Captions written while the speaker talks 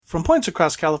From points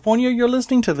across California, you're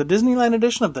listening to the Disneyland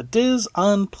edition of the Diz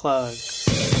Unplugged.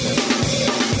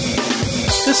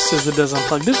 This is the Diz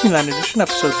Unplugged Disneyland edition,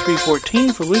 episode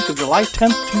 314 for the week of July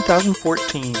 10th,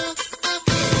 2014.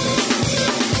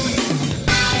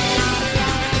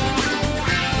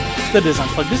 The Diz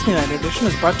Unplugged Disneyland edition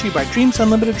is brought to you by Dreams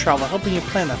Unlimited Travel, helping you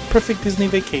plan a perfect Disney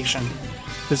vacation.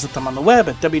 Visit them on the web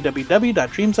at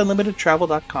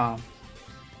www.dreamsunlimitedtravel.com.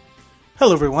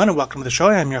 Hello everyone and welcome to the show.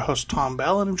 I am your host Tom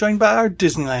Bell and I'm joined by our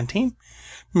Disneyland team,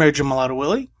 Mary Jo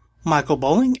Mulatto-Willie, Michael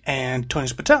Bowling, and Tony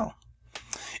Spatel.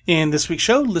 In this week's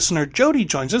show, listener Jody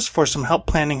joins us for some help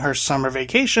planning her summer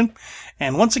vacation,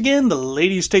 and once again, the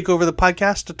ladies take over the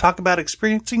podcast to talk about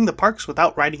experiencing the parks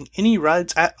without riding any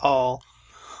rides at all.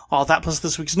 All that plus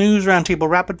this week's news, roundtable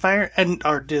rapid fire, and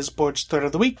our Diz Boards third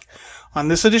of the week on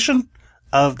this edition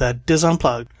of the Diz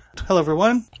Unplugged. Hello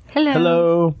everyone. Hello.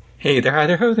 Hello. Hey there, hi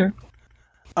there, ho there.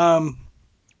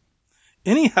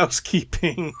 Any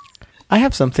housekeeping? I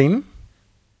have something.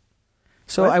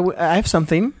 So I have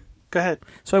something. Go ahead.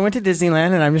 So I went to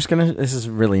Disneyland, and I'm just gonna. This is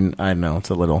really, I know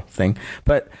it's a little thing,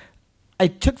 but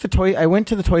I went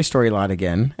to the Toy Story lot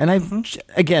again, and I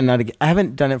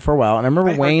haven't done it for a while, and I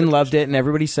remember Wayne loved it, and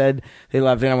everybody said they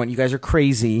loved it. And I went, you guys are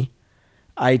crazy.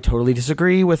 I totally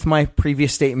disagree with my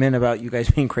previous statement about you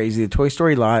guys being crazy. The Toy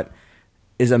Story lot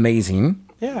is amazing.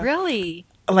 Yeah. Really?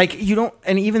 Like, you don't,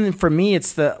 and even for me,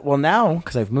 it's now,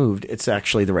 because I've moved, it's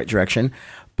actually the right direction,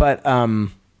 but I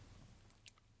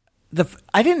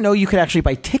didn't know you could actually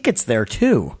buy tickets there,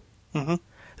 too. Mm-hmm.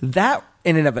 That,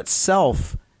 in and of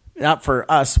itself, not for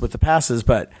us with the passes,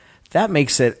 but that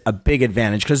makes it a big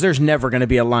advantage, because there's never going to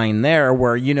be a line there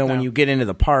where, when you get into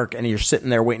the park and you're sitting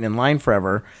there waiting in line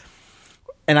forever.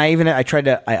 And I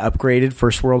upgraded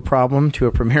First World Problem to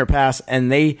a Premier Pass,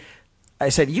 and I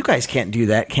said, you guys can't do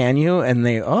that, can you? And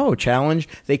challenge.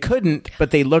 They couldn't, but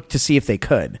they looked to see if they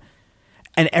could.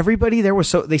 And everybody there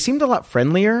they seemed a lot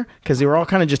friendlier because they were all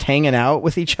kind of just hanging out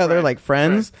with each other like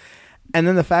friends. Right. And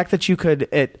then the fact that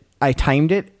I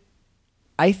timed it,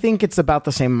 I think it's about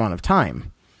the same amount of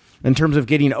time in terms of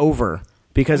getting over.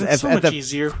 Because it's much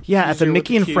easier. Yeah, at the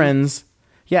Mickey and Friends,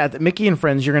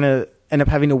 you're going to end up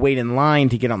having to wait in line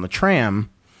to get on the tram,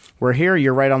 where here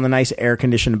you're right on the nice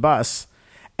air-conditioned bus.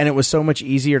 And it was so much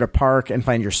easier to park and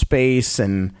find your space.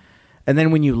 And then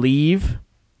when you leave,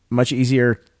 much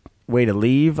easier way to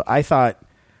leave. I thought,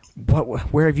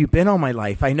 where have you been all my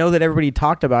life? I know that everybody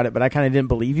talked about it, but I kind of didn't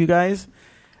believe you guys.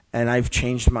 And I've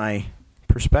changed my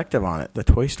perspective on it. The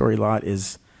Toy Story lot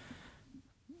is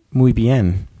muy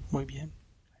bien. Muy bien.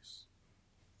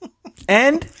 Nice.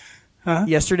 And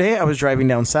yesterday I was driving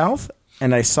down south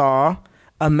and I saw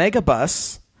a mega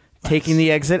bus taking the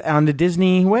exit onto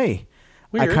Disney Way.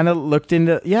 Weird. I kind of looked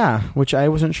into, which I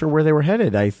wasn't sure where they were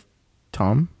headed.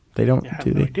 Tom, they don't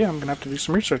do no idea. I'm going to have to do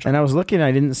some research. And I was looking,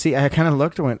 I didn't see, I kind of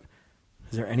looked and went,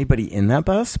 is there anybody in that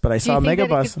bus? But I saw a mega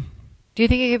bus. Do you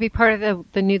think it could be part of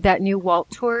that new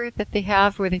Walt tour that they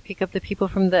have where they pick up the people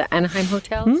from the Anaheim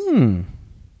hotels?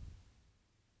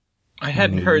 I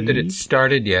hadn't heard that it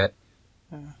started yet.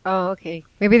 Oh, okay.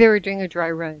 Maybe they were doing a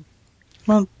dry run.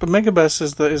 Well, but Megabus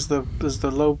is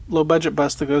the low budget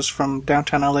bus that goes from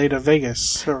downtown LA to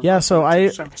Vegas. Or so San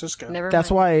Francisco.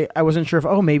 That's why I wasn't sure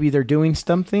if maybe they're doing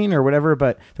something or whatever.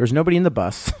 But there was nobody in the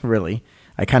bus really.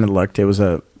 I kind of looked. It was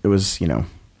maybe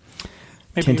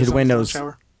tinted windows.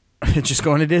 Just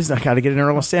going to Disney. I got to get an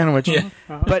Earl sandwich. Yeah.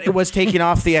 But it was taking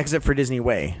off the exit for Disney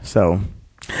Way. So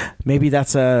maybe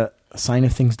that's a sign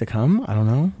of things to come. I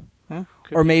don't know.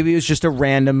 Or maybe it was just a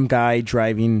random guy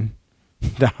driving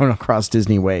down across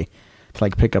Disney Way to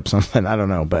pick up something. I don't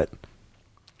know, but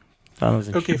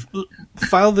okay.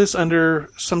 File this under.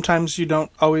 Sometimes you don't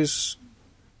always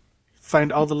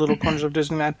find all the little corners of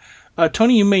Disneyland.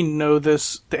 Tony, you may know the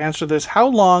answer to this. How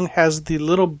long has the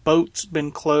little boats been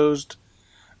closed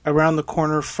around the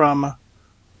corner from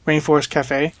Rainforest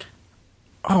Cafe?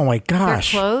 Oh my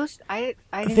gosh, they're closed. I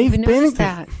didn't even notice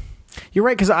that. You're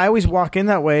right, because I always walk in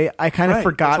that way. I kind of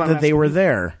forgot that they were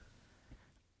there.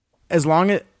 As long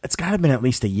as it's got to have been at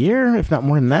least a year, if not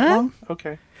more than that.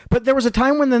 Okay. But there was a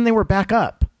time when then they were back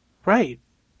up. Right.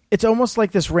 It's almost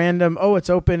like this random, it's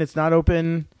open, it's not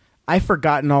open. I've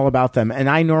forgotten all about them. And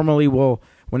I normally will,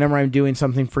 whenever I'm doing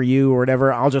something for you or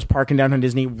whatever, I'll just park in downtown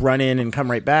Disney, run in and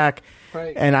come right back.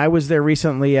 Right. And I was there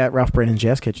recently at Ralph Brandon's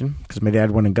Jazz Kitchen because my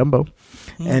dad won in Gumbo.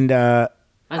 And I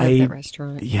love that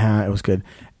restaurant. Yeah, it was good.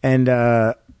 And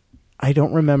I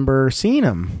don't remember seeing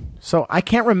them. So I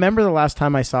can't remember the last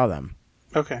time I saw them.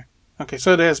 Okay.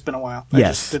 So it has been a while. Yes. I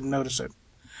just didn't notice it.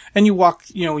 And you walk,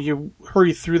 you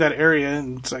hurry through that area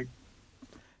and it's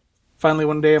finally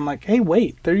one day I'm like, hey,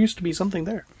 wait, there used to be something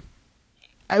there.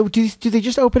 do they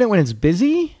just open it when it's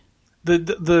busy?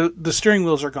 The steering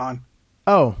wheels are gone.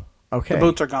 Oh, okay. The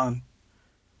boats are gone.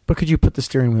 But could you put the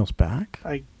steering wheels back?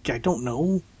 I don't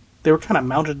know. They were kind of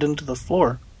mounted into the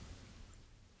floor.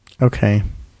 Okay.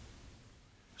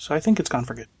 So I think it's gone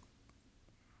for good.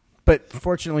 But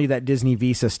fortunately, that Disney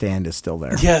Visa stand is still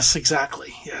there. Yes,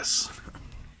 exactly. Yes.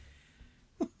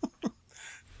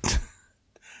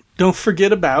 Don't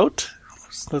forget about,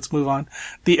 let's move on,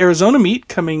 the Arizona meet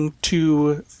coming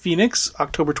to Phoenix,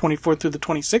 October 24th through the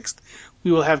 26th.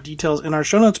 We will have details in our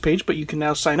show notes page, but you can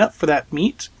now sign up for that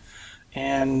meet.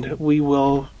 And we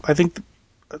will, I think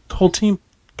the whole team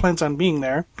plans on being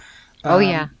there. Oh,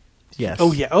 yeah. Yes.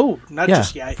 Oh, yeah. Oh, not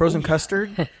just yeah. Frozen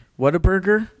custard.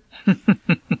 Whataburger.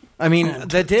 I mean,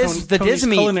 the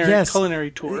Disney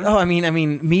culinary tour. Oh, I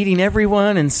mean, meeting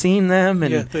everyone and seeing them,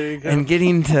 and there you go. and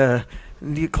getting to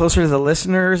get closer to the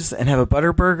listeners and have a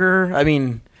Butterburger. I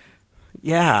mean,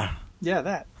 yeah,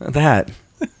 that.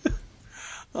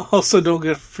 Also,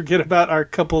 don't forget about our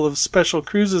couple of special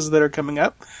cruises that are coming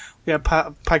up. We have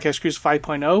Podcast Cruise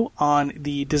 5.0 on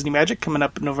the Disney Magic coming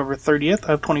up November 30th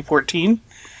of 2014.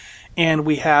 And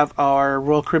we have our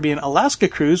Royal Caribbean Alaska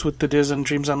cruise with the Disney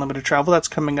Dreams Unlimited Travel. That's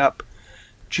coming up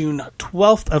June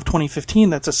 12th of 2015.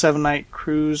 That's a 7-night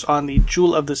cruise on the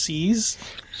Jewel of the Seas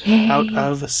out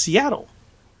of Seattle.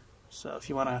 So if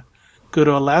you want to go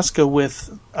to Alaska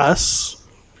with us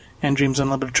and Dreams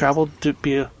Unlimited Travel,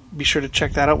 be sure to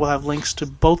check that out. We'll have links to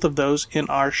both of those in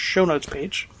our show notes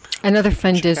page. Another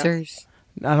fun dizzers.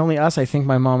 Not only us, I think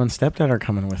my mom and stepdad are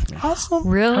coming with me. Awesome.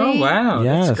 Really? Oh, wow.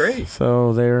 Yes. That's great.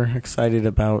 So they're excited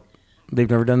about, they've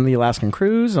never done the Alaskan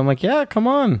cruise. I'm like, yeah, come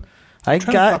on. I'm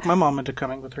trying to talk my mom into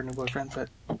coming with her new boyfriend, but...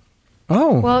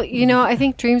 Oh. Well, I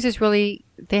think Dreams is really,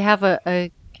 they have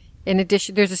in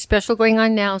addition, there's a special going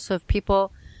on now, so if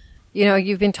people,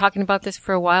 you've been talking about this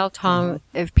for a while, Tom,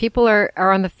 if people are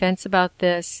on the fence about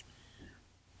this,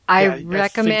 I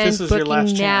recommend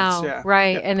booking now,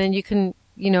 right? Yep. And then you can,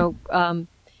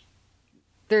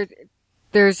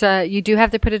 there's you do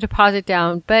have to put a deposit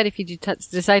down, but if you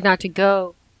decide not to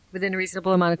go within a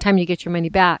reasonable amount of time, you get your money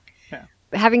back. Yeah.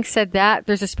 Having said that,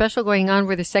 there's a special going on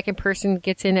where the second person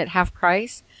gets in at half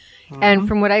price. Mm-hmm. And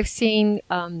from what I've seen,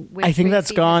 I think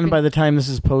that's gone by the time this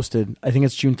is posted. I think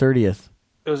it's June 30th.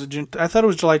 It was I thought it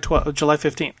was July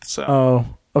 15th. So. Oh,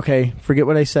 okay. Forget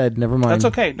what I said. Never mind. That's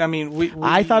okay. I mean,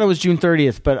 I thought it was June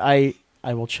 30th, but I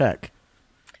will check.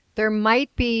 There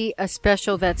might be a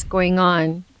special that's going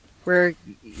on where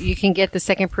you can get the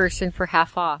second person for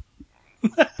half off.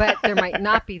 But there might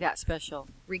not be that special.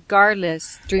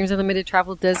 Regardless, Dreams Unlimited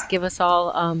Travel does give us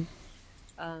all,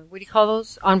 what do you call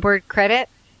those? Onboard credit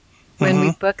when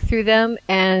we book through them.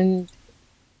 And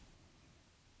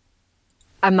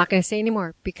I'm not going to say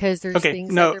anymore because there's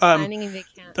things that they're planning and they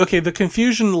can't. Okay, the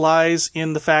confusion lies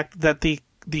in the fact that the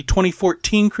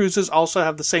 2014 cruises also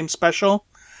have the same special.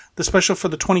 The special for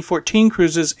the 2014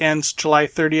 cruises ends July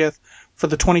 30th. For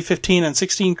the 2015 and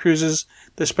 16 cruises,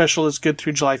 the special is good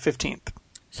through July 15th.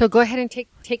 So go ahead and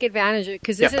take advantage of it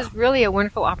because this is really a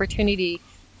wonderful opportunity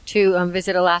to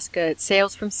visit Alaska. It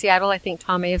sails from Seattle. I think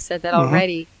Tom may have said that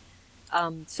already.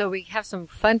 So we have some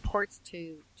fun ports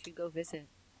to go visit.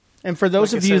 And for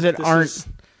those of you that aren't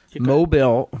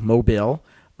mobile,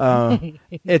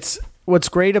 it's what's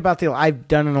great about I've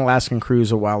done an Alaskan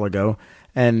cruise a while ago,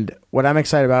 and what I'm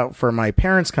excited about for my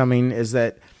parents coming is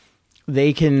that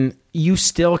you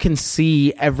still can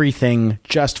see everything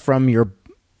just from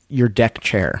your deck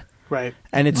chair. Right.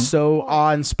 And it's so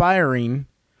awe-inspiring.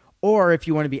 Or if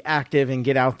you want to be active and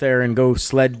get out there and go with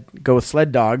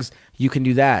sled dogs, you can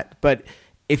do that. But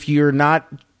if you're not,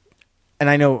 and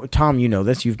I know, Tom, you know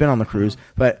this, you've been on the cruise,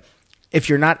 but if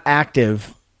you're not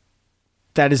active,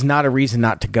 that is not a reason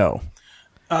not to go.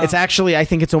 It's actually, I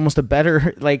think it's almost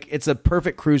it's a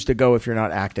perfect cruise to go if you're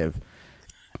not active.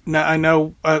 Now I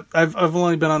know I've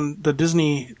only been on the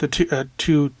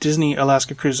two Disney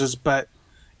Alaska cruises, but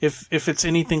if it's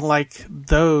anything like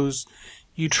those,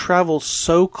 you travel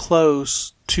so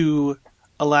close to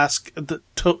Alaska,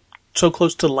 so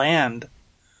close to land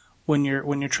when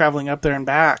you're traveling up there and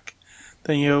back,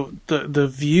 then the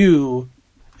view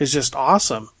is just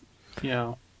awesome.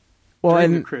 Well,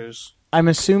 during the cruise. I'm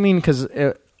assuming because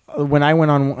when I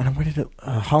went on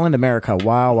Holland America,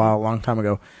 long time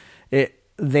ago,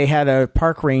 they had a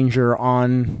park ranger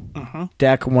on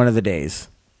deck one of the days.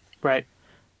 Right.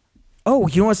 Oh,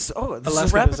 you know what's...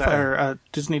 Alaska does that, or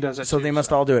Disney does it so too. They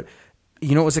must all do it.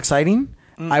 You know what was exciting?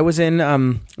 I was in...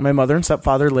 my mother and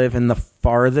stepfather live in the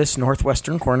farthest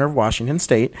northwestern corner of Washington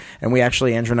State, and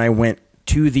Andrew and I went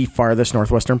to the farthest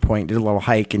northwestern point, did a little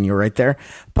hike, and you were right there.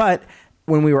 But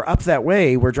when we were up that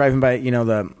way, we're driving by,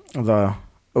 the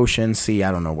ocean, sea,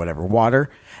 I don't know, whatever, water,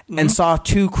 and saw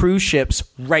 2 cruise ships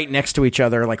right next to each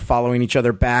other, like following each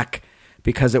other back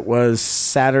because it was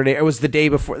Saturday. It was the day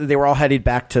before they were all headed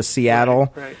back to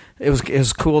Seattle. Right. It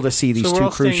was cool to see these 2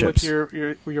 cruise ships.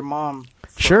 With your mom.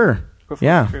 Sure.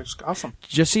 Yeah. Cruise. Awesome.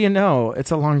 Just so you know,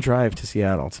 it's a long drive to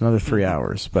Seattle. It's another 3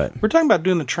 hours, but we're talking about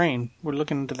doing the train. We're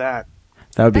looking into that.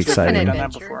 That would be That's a fun exciting. We've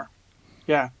done that before.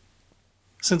 Yeah.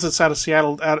 Since it's out of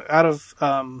Seattle, out of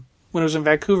when it was in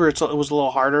Vancouver, it was a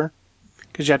little harder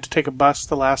because you had to take a bus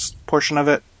the last portion of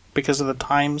it because of the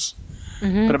times.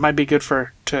 Mm-hmm. But it might be good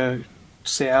to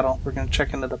Seattle. We're going to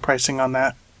check into the pricing on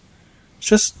that. It's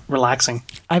just relaxing.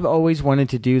 I've always wanted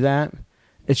to do that.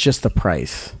 It's just the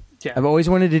price. Yeah. I've always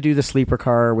wanted to do the sleeper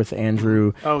car with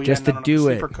Andrew just to do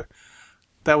it.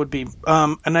 That would be,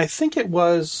 and I think it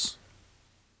was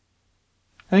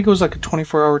like a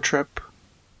 24-hour trip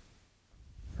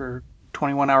or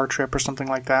 21-hour trip or something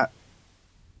like that.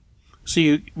 So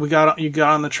you got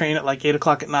on the train at like 8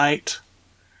 o'clock at night,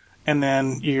 and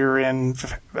then you're in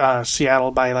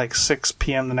Seattle by like 6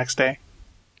 p.m. the next day.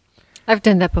 I've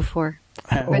done that before.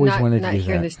 I've always wanted to do that. Not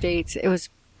here in the States. It was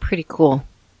pretty cool.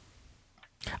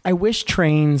 I wish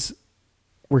trains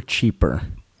were cheaper.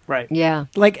 Right. Yeah.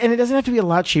 And it doesn't have to be a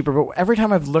lot cheaper, but every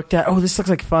time I've looked at, this looks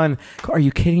like fun. Are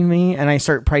you kidding me? And I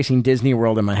start pricing Disney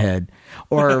World in my head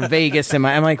or Vegas I'm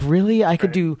like, really? I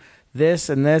could do this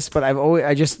and this, but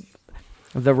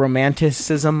the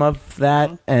romanticism of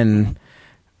that and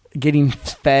getting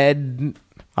fed,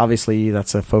 obviously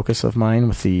that's a focus of mine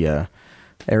with the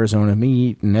Arizona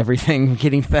meat and everything,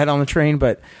 getting fed on the train,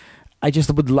 but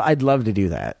I'd love to do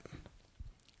that.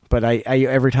 But I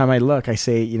every time I look, I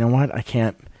say, you know what? I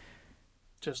can't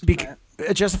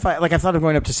justify. Like I thought of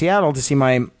going up to Seattle to see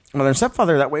my mother and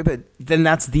stepfather that way, but then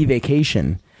that's the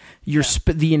vacation.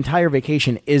 The entire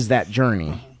vacation is that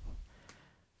journey. Mm-hmm.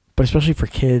 But especially for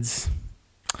kids.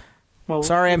 Well,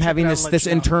 sorry, I'm having this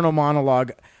internal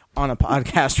monologue on a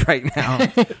podcast right now.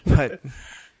 But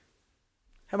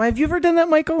have you ever done that,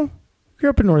 Michael?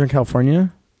 You're up in Northern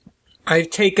California. I've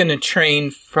taken a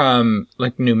train from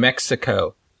like New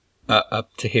Mexico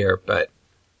up to here, but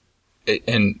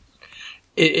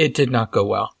it did not go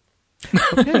well.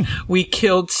 Okay. We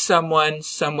killed someone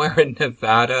somewhere in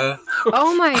Nevada.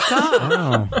 Oh my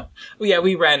God. Wow. Yeah,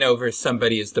 we ran over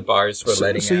somebody as the bars were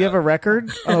letting out. So you have a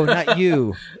record? Oh, not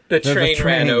you. The train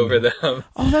ran over them.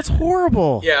 Oh, that's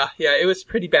horrible. Yeah, it was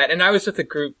pretty bad. And I was with a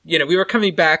group, we were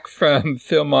coming back from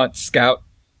Philmont Scout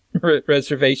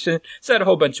Reservation, so I had a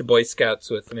whole bunch of Boy Scouts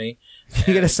with me.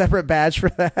 You get a separate badge for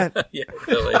that? Yeah,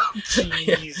 really.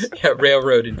 Yeah,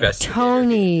 railroad investment.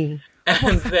 Tony.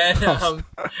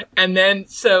 And then,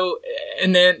 so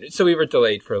we were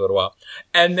delayed for a little while.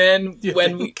 And then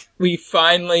when we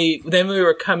finally, then we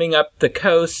were coming up the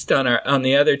coast on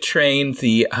the other train,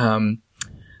 we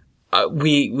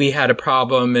had a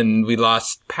problem and we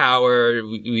lost power.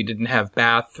 We didn't have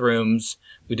bathrooms.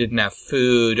 We didn't have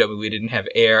food. We didn't have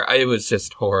air. It was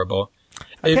just horrible.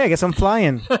 Okay, I guess I'm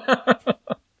flying.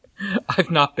 I've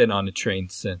not been on a train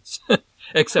since,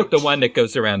 except the one that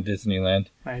goes around Disneyland.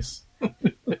 Nice.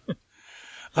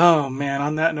 Oh, man.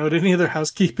 On that note, any other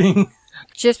housekeeping?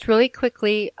 Just really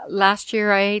quickly, last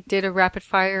year I did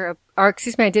I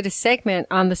did a segment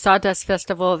on the Sawdust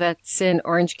Festival that's in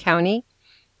Orange County,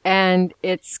 and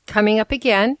it's coming up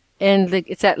again, and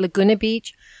it's at Laguna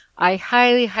Beach. I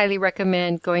highly, highly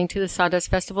recommend going to the Sawdust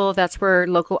Festival. That's where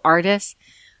local artists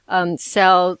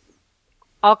sell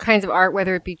all kinds of art,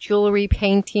 whether it be jewelry,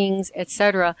 paintings,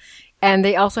 etc. And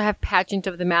they also have Pageant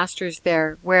of the Masters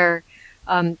there, where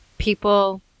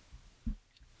people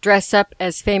dress up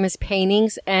as famous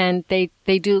paintings, and they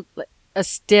do a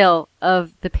still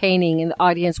of the painting, and the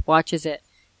audience watches it.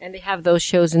 And they have those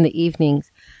shows in the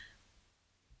evenings.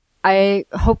 I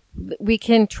hope we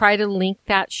can try to link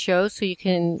that show so you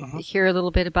can hear a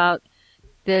little bit about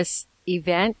this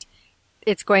event.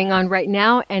 It's going on right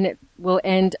now, and it will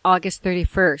end August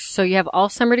 31st. So you have all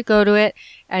summer to go to it,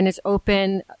 and it's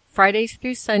open Fridays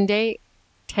through Sunday,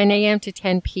 10 a.m. to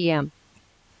 10 p.m.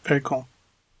 Very cool.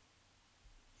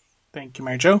 Thank you,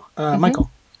 Mary Jo. Michael.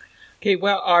 Okay,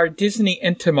 well, our Disney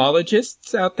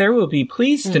entomologists out there will be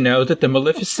pleased to know that the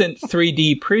Maleficent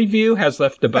 3D preview has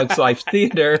left the Bugs Life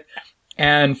Theater,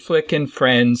 and Flick and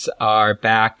Friends are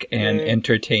back and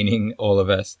entertaining all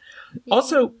of us.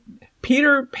 Also,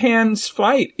 Peter Pan's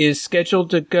flight is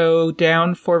scheduled to go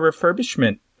down for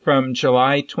refurbishment from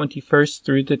July 21st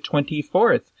through the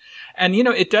 24th. And,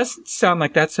 it doesn't sound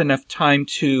like that's enough time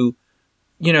to,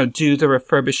 do the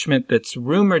refurbishment that's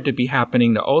rumored to be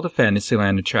happening to all the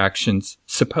Fantasyland attractions,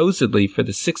 supposedly for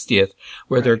the 60th,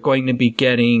 where they're going to be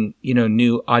getting,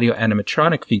 new audio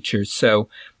animatronic features. So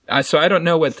So I don't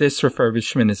know what this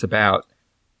refurbishment is about.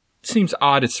 Seems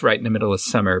odd it's right in the middle of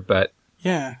summer, but...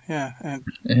 Yeah. And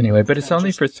anyway, but it's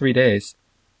only for 3 days.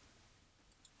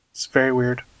 It's very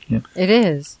weird. Yeah. It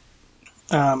is.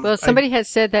 Well, somebody had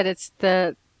said that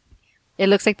it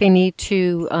looks like they need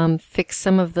to fix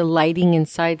some of the lighting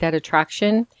inside that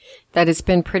attraction, that it's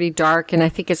been pretty dark, and I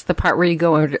think it's the part where you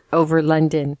go over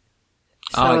London.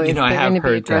 So I have going to be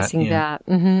heard addressing that.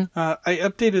 Mm-hmm. I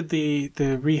updated the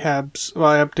rehabs. Well,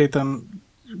 I update them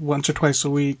once or twice a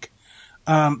week.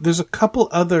 There's a couple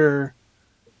other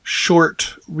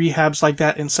short rehabs like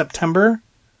that in September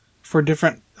for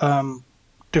different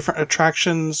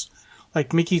attractions.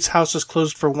 Like Mickey's House is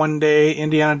closed for 1 day.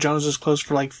 Indiana Jones is closed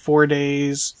for like 4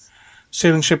 days.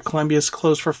 Sailing Ship Columbia is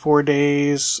closed for 4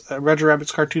 days. Roger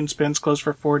Rabbit's Cartoon Spin's closed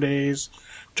for 4 days.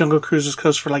 Jungle Cruise is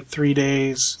closed for like 3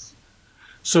 days.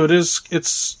 So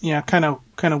it's kind of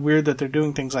weird that they're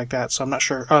doing things like that. So I'm not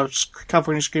sure. Oh, it's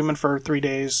California Screamin' for 3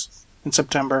 days in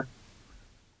September.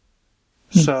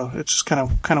 So it's just kind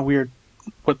of weird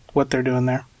what they're doing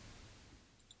there.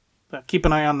 But keep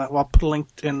an eye on that. I'll put a link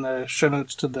in the show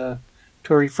notes to a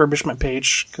refurbishment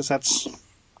page because that's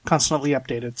constantly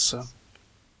updated. So,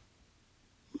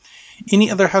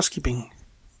 any other housekeeping?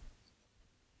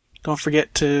 Don't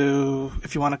forget to,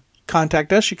 if you want to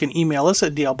contact us, you can email us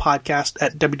at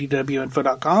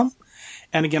dlpodcast@wdwinfo.com.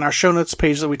 And again, our show notes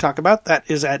page that we talk about, that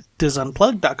is at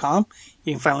disunplugged.com.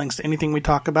 You can find links to anything we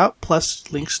talk about,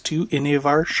 plus links to any of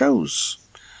our shows.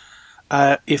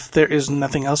 If there is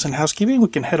nothing else in housekeeping, we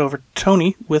can head over to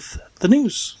Tony with the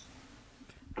news.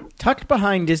 Tucked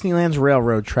behind Disneyland's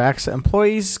railroad tracks,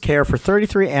 employees care for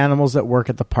 33 animals that work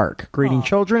at the park, greeting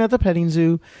children at the petting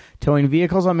zoo, towing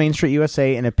vehicles on Main Street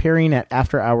USA, and appearing at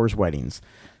after-hours weddings.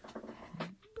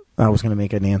 I was going to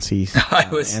make a Nancy. I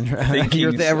was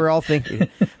thinking. We're all thinking.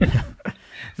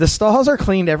 The stalls are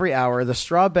cleaned every hour. The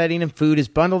straw bedding and food is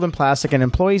bundled in plastic, and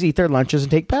employees eat their lunches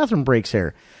and take bathroom breaks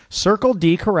here. Circle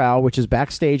D Corral, which is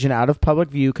backstage and out of public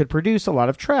view, could produce a lot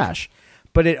of trash,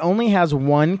 but it only has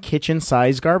one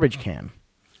kitchen-sized garbage can.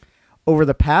 Over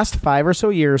the past 5 or so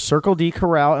years, Circle D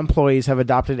Corral employees have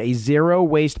adopted a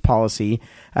zero-waste policy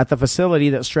at the facility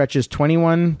that stretches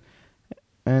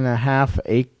 21.5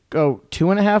 acres. Oh,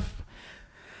 2.5.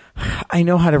 I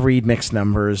know how to read mixed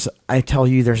numbers. I tell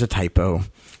you, there's a typo.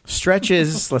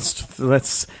 Stretches.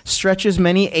 let's stretches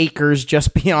many acres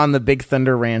just beyond the Big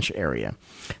Thunder Ranch area.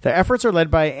 Their efforts are led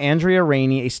by Andrea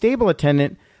Rainey, a stable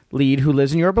attendant lead who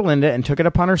lives in Yorba Linda and took it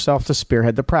upon herself to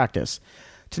spearhead the practice.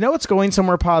 To know it's going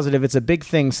somewhere positive, it's a big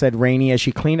thing, said Rainey as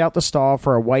she cleaned out the stall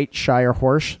for a white Shire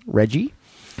horse, Reggie.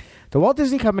 The Walt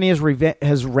Disney Company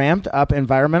has ramped up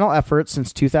environmental efforts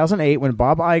since 2008 when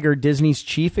Bob Iger, Disney's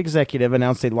chief executive,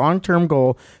 announced a long-term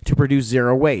goal to produce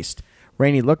zero waste.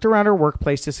 Rainey looked around her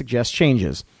workplace to suggest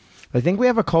changes. I think we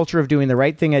have a culture of doing the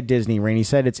right thing at Disney, Rainey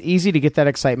said. It's easy to get that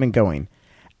excitement going.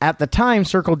 At the time,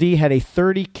 Circle D had a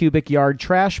 30 cubic yard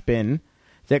trash bin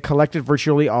that collected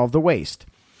virtually all of the waste.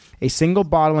 A single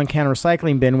bottle and can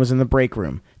recycling bin was in the break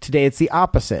room. Today, it's the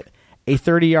opposite. A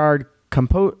 30-yard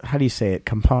how do you say it?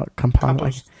 Compost.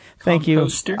 Thank you.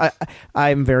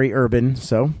 I'm very urban,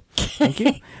 so thank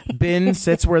you. Bin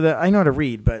sits where I know how to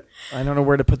read, but I don't know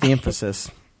where to put the emphasis.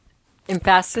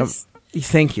 Emphasis?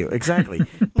 Thank you. Exactly.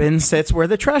 Bin sits where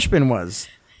the trash bin was.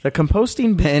 The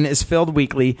composting bin is filled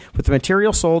weekly with the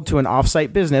material sold to an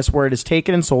off-site business where it is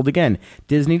taken and sold again.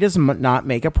 Disney does not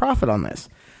make a profit on this.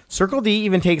 Circle D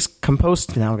even takes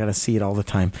compost. Now I've got to see it all the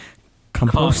time.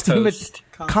 Compost.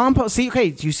 See, okay,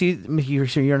 do you see?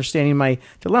 You're understanding my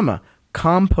dilemma.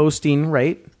 Composting,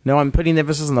 right? No, I'm putting the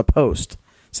emphasis on the post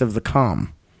instead of the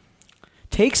com.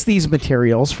 Takes these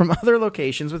materials from other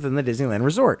locations within the Disneyland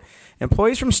Resort.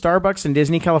 Employees from Starbucks and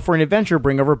Disney California Adventure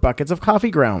bring over buckets of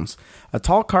coffee grounds. A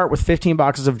tall cart with 15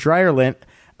 boxes of dryer lint,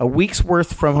 a week's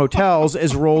worth from hotels,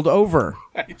 is rolled over.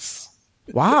 Nice.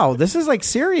 Wow, this is like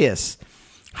serious.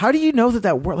 How do you know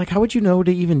that works? Like, how would you know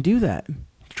to even do that?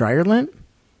 Dryer lint?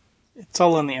 It's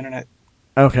all on the internet.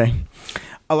 Okay.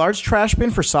 A large trash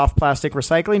bin for soft plastic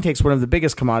recycling takes one of the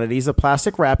biggest commodities, the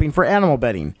plastic wrapping for animal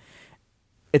bedding.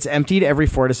 It's emptied every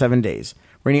 4 to 7 days.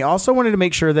 Rainey also wanted to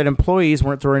make sure that employees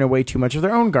weren't throwing away too much of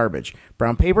their own garbage.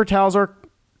 Brown paper towels are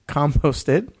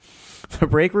composted. The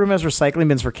break room has recycling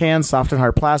bins for cans, soft and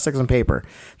hard plastics, and paper.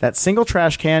 That single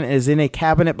trash can is in a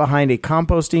cabinet behind a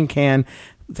composting can.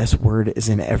 This word is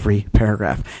in every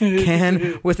paragraph.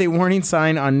 Can with a warning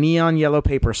sign on neon yellow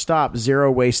paper. Stop, zero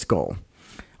waste goal.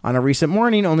 On a recent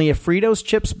morning, only a Fritos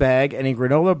chips bag and a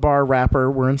granola bar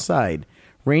wrapper were inside.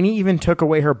 Rainey even took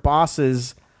away her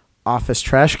boss's office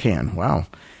trash can. Wow.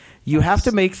 You have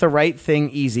to make the right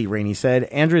thing easy, Rainey said.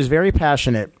 Andrew is very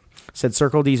passionate said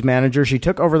Circle D's manager. She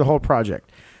took over the whole project.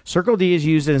 Circle D is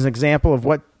used as an example of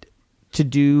what to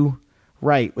do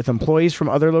right with employees from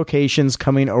other locations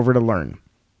coming over to learn.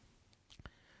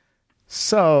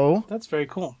 So that's very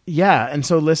cool. Yeah, and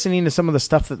so listening to some of the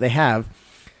stuff that they have,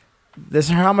 this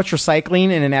is how much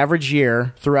recycling in an average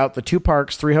year throughout the 2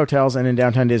 parks, 3 hotels, and in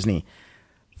downtown Disney.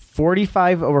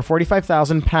 Over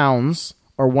 45,000 pounds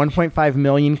or 1.5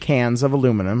 million cans of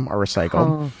aluminum are recycled.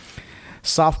 Oh.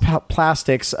 Soft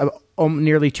plastics,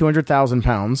 nearly 200,000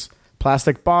 pounds.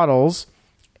 Plastic bottles,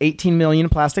 18 million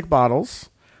plastic bottles,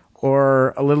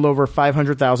 or a little over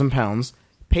 500,000 pounds.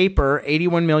 Paper,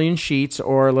 81 million sheets,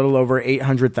 or a little over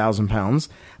 800,000 pounds.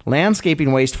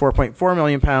 Landscaping waste, 4.4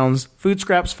 million pounds. Food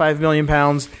scraps, 5 million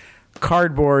pounds.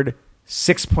 Cardboard,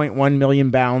 6.1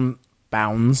 million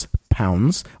pounds,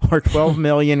 or 12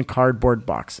 million cardboard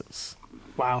boxes.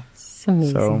 Wow. It's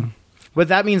amazing. So, what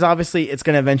that means, obviously, it's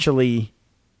going to eventually,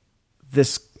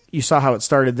 you saw how it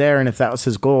started there, and if that was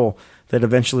his goal, that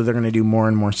eventually they're going to do more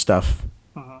and more stuff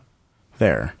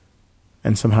there.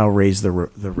 And somehow raise the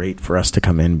rate for us to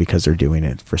come in because they're doing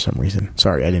it for some reason.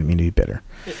 Sorry, I didn't mean to be bitter.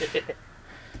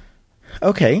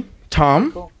 Okay,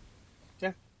 Tom. Cool.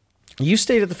 Yeah. You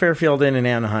stayed at the Fairfield Inn in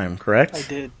Anaheim, correct? I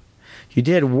did. You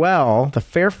did. Well, the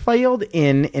Fairfield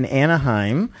Inn in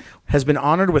Anaheim has been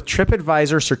honored with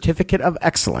TripAdvisor Certificate of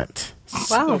Excellence.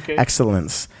 Wow. Okay.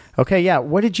 Excellence. Okay, yeah.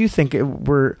 What did you think?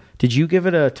 Did you give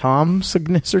it a Tom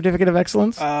Certificate of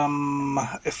Excellence?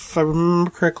 If I remember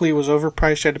correctly, it was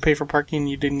overpriced. You had to pay for parking.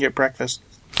 You didn't get breakfast.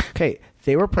 Okay,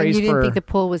 they were praised for... And you didn't think the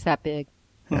pool was that big.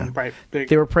 Yeah. Right. Big.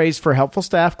 They were praised for helpful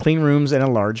staff, clean rooms, and a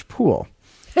large pool.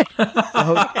 I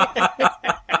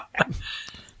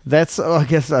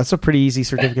guess that's a pretty easy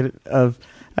certificate of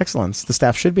excellence. The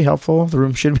staff should be helpful, the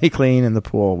room should be clean, and the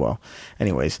pool, well.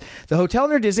 Anyways, the hotel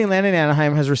near Disneyland in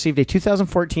Anaheim has received a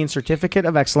 2014 Certificate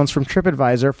of Excellence from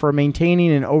TripAdvisor for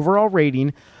maintaining an overall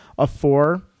rating of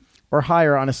 4 or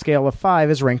higher on a scale of 5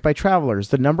 as ranked by travelers.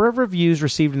 The number of reviews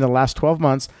received in the last 12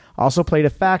 months also played a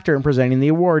factor in presenting the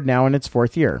award now in its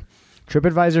 4th year.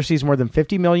 TripAdvisor sees more than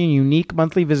 50 million unique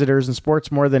monthly visitors and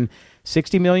sports more than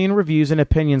 60 million reviews and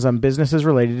opinions on businesses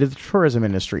related to the tourism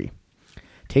industry.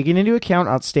 Taking into account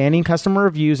outstanding customer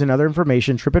reviews and other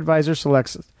information, TripAdvisor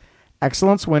selects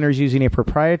excellence winners using a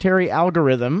proprietary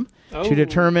algorithm to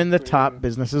determine the top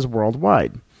businesses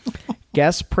worldwide.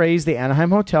 Guests praise the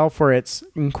Anaheim Hotel for its,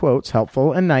 in quotes,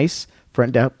 helpful and nice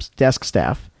front desk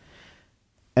staff,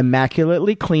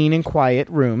 immaculately clean and quiet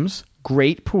rooms,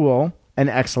 great pool, and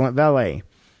excellent valet.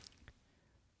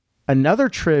 Another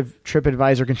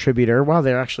TripAdvisor contributor, wow,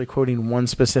 they're actually quoting one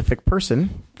specific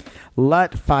person,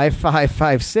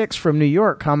 Lut5556 from New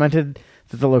York, commented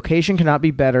that the location cannot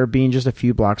be better, being just a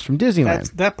few blocks from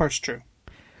Disneyland. That part's true.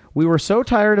 We were so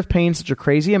tired of paying such a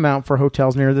crazy amount for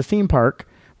hotels near the theme park,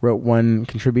 wrote one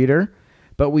contributor,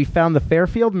 but we found the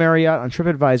Fairfield Marriott on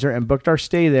TripAdvisor and booked our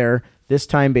stay there, this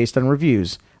time based on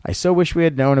reviews. I so wish we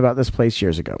had known about this place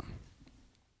years ago.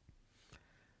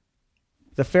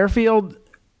 The Fairfield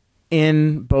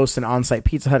Inn boasts an on-site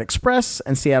Pizza Hut Express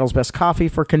and Seattle's best coffee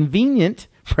for convenient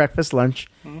breakfast, lunch,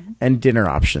 and dinner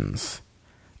options.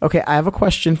 Okay, I have a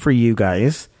question for you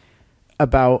guys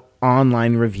about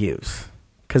online reviews,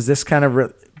 because this kind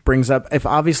of brings up, if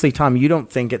obviously, Tom, you don't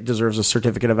think it deserves a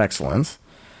certificate of excellence,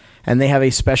 and they have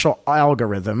a special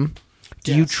algorithm,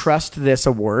 do you trust this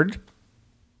award?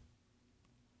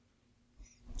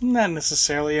 Not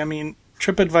necessarily. I mean,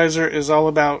 TripAdvisor is all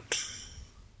about...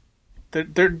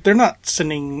 They're not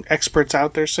sending experts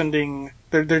out. They're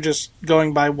just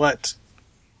going by what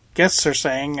guests are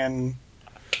saying, and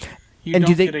you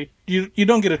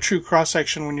don't get a true cross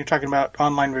section when you're talking about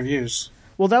online reviews.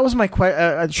 Well, that was my question.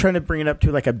 I was trying to bring it up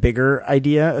to like a bigger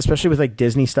idea, especially with like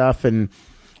Disney stuff and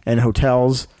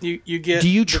hotels. Do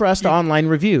you trust online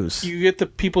reviews? You get the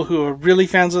people who are really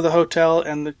fans of the hotel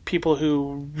and the people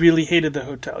who really hated the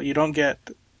hotel. You don't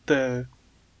get the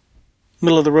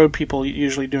middle of the road people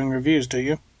usually doing reviews, do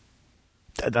you?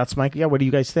 That's my... Yeah, what do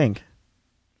you guys think?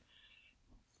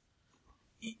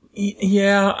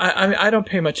 Yeah, I don't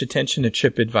pay much attention to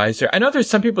TripAdvisor. I know there's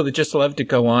some people that just love to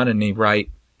go on and they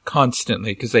write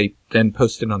constantly because they then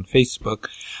post it on Facebook.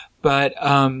 But,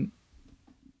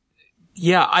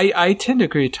 yeah, I tend to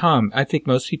agree with Tom. I think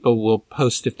most people will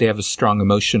post if they have a strong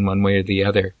emotion one way or the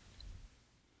other.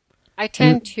 I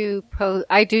tend to post...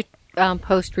 I do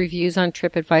post reviews on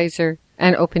TripAdvisor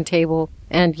and OpenTable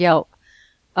and Yelp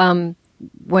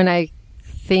when I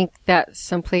think that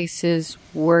someplace is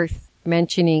worth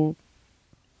mentioning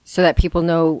so that people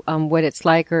know what it's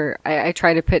like, or I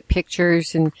try to put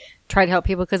pictures and try to help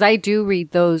people, because I do read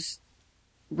those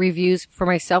reviews for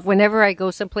myself whenever I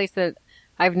go someplace that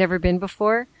I've never been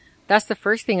before. that's the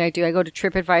first thing I do. I go to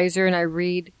TripAdvisor and I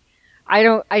read.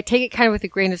 I take it kind of with a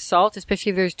grain of salt,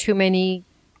 especially if there's too many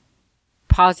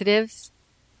positives.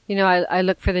 I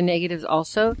look for the negatives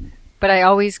also, but I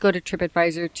always go to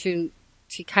TripAdvisor to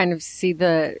kind of see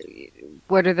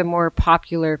what are the more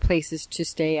popular places to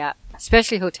stay at,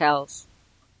 especially hotels.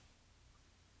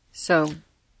 So,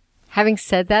 having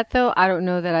said that, though, I don't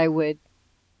know that I would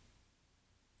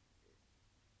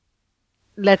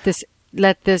let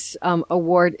this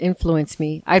award influence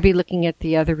me. I'd be looking at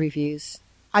the other reviews.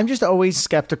 I'm just always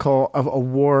skeptical of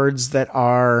awards that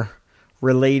are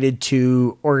related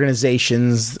to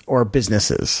organizations or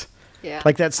businesses. Yeah.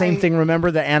 Like that same thing.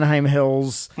 Remember the Anaheim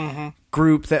Hills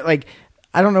group that, like,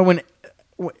 I don't know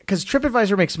because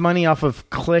TripAdvisor makes money off of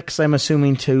clicks, I'm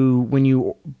assuming, to when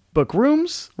you book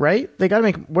rooms, right? They got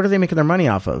to what are they making their money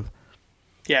off of?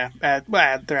 Yeah.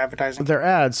 They're advertising. Their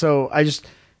ads. So I just,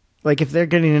 like, if they're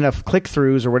getting enough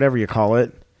click-throughs or whatever you call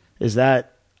it, is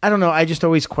that, I don't know. I just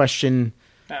always question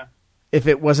if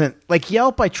it wasn't, like,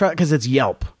 Yelp, I try, because it's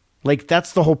Yelp. Like,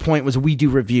 that's the whole point, was we do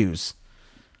reviews.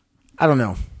 I don't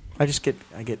know. I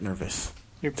get nervous.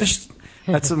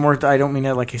 That's the more, I don't mean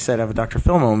that, like I said, I have a Dr.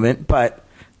 Phil moment, but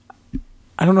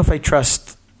I don't know if I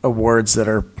trust awards that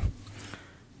are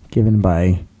given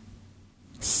by,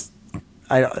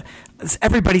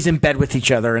 everybody's in bed with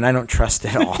each other, and I don't trust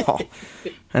it at all.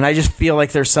 And I just feel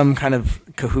like there's some kind of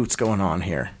cahoots going on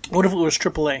here. What if it was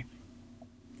AAA?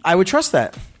 I would trust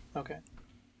that. Okay.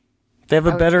 They have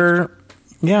a better,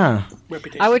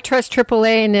 reputation. I would trust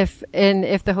AAA, and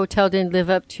if the hotel didn't live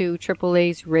up to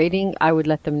AAA's rating, I would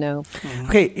let them know. Mm-hmm.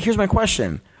 Okay, here's my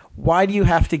question. Why do you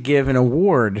have to give an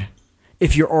award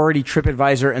if you're already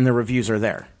TripAdvisor and the reviews are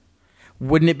there?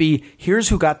 Wouldn't it be, here's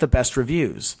who got the best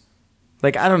reviews?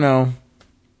 Like, I don't know.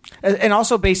 And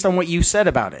also based on what you said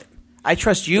about it. I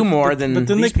trust you more than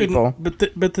these people.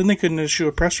 But then they couldn't issue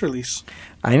a press release.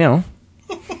 I know.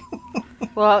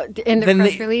 Well, in the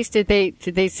press release, did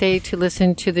they say to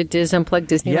listen to the Unplugged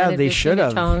Disneyland? Yeah, they should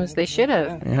have. They should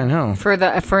have. Yeah, I know. For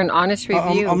an honest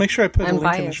review. I'll make sure I put a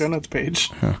link in the show notes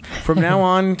page. From now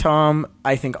on, Tom,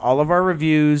 I think all of our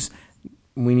reviews,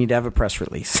 we need to have a press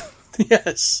release.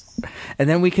 Yes. And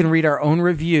then we can read our own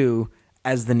review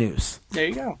as the news. There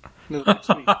you go.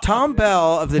 Tom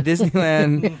Bell of the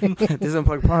Disneyland Dis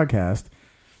Unplugged podcast,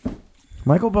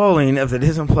 Michael Bowling of the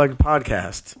Dis Unplugged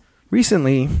podcast,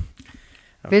 recently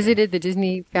visited the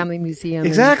Disney Family Museum.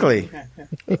 Exactly.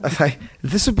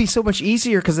 This would be so much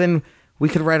easier because then we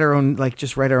could write our own,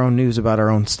 just write our own news about our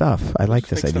own stuff. I like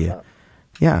this idea.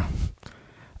 Yeah.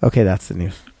 Okay, that's the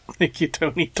news. Thank you,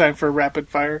 Tony. Time for rapid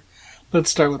fire. Let's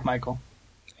start with Michael.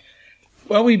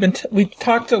 Well, we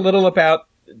talked a little about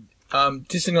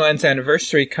Disneyland's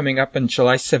anniversary coming up on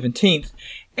July 17th,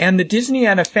 and the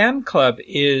Disneyana Fan Club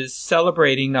is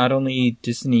celebrating not only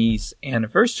Disney's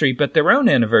anniversary, but their own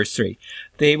anniversary.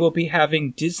 They will be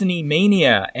having Disney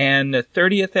Mania and the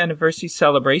 30th anniversary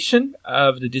celebration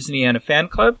of the Disneyana Fan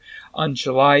Club on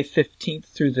July 15th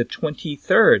through the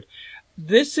 23rd.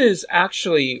 This is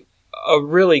actually a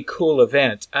really cool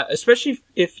event, especially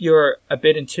if you're a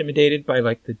bit intimidated by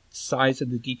the size of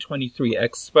the D23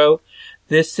 Expo.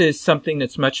 This is something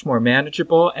that's much more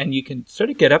manageable, and you can sort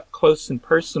of get up close and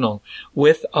personal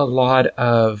with a lot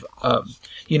of,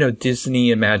 Disney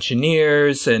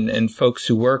Imagineers and folks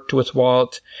who worked with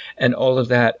Walt and all of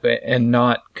that, and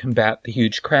not combat the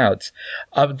huge crowds.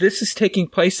 This is taking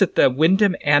place at the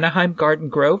Wyndham Anaheim Garden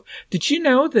Grove. Did you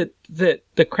know that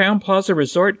the Crown Plaza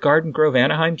Resort Garden Grove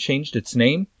Anaheim changed its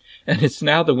name, and it's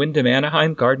now the Wyndham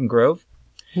Anaheim Garden Grove?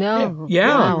 No.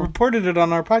 Yeah. We reported it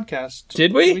on our podcast.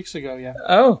 Did we? 2 weeks ago, yeah.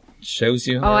 Oh, shows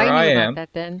you where I knew am. about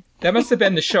that then. That must have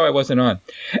been the show I wasn't on.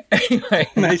 Anyway.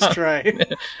 Nice try.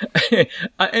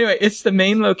 Anyway, it's the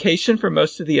main location for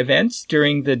most of the events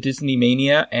during the Disney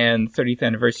Mania and 30th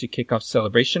Anniversary Kickoff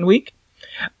Celebration Week.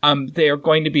 They are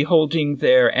going to be holding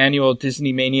their annual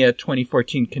Disney Mania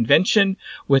 2014 convention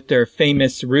with their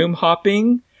famous room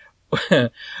hopping,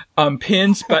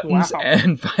 pins, buttons,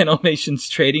 and Vinylmations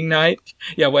trading night.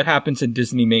 Yeah, what happens in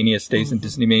Disney Mania stays in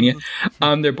Disney Mania.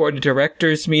 Their board of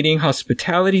directors meeting,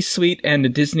 hospitality suite, and the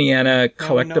Disneyana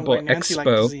Collectible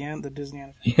Expo. The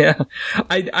Disneyana. Yeah,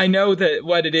 I know that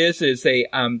what it is they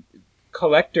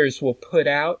collectors will put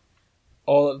out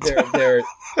all of their.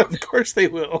 Of course they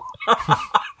will.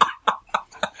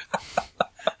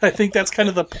 I think that's kind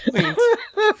of the point.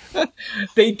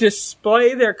 They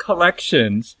display their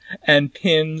collections and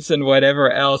pins and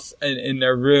whatever else in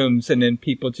their rooms, and then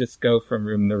people just go from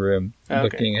room to room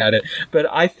looking at it. But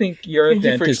I think your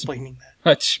event is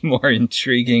much more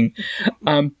intriguing.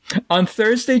 On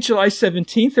Thursday, July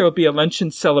 17th, there will be a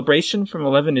luncheon celebration from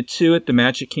 11 to 2 at the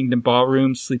Magic Kingdom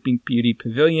Ballroom Sleeping Beauty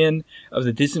Pavilion of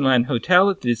the Disneyland Hotel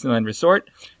at the Disneyland Resort.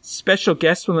 Special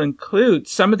guests will include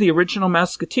some of the original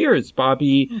Musketeers,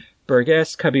 Bobby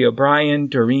Burgess, Cubby O'Brien,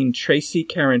 Doreen Tracy,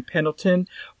 Karen Pendleton,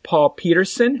 Paul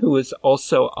Peterson, who was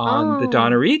also on the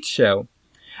Donna Reed Show,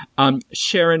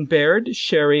 Sharon Baird,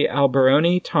 Sherry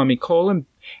Alberoni, Tommy Cole,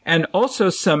 and also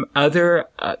some other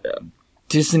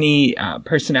Disney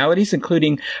personalities,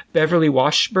 including Beverly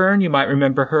Washburn. You might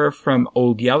remember her from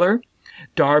Old Yeller.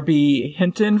 Darby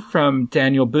Hinton from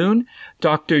Daniel Boone.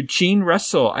 Dr. Jean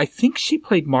Russell. I think she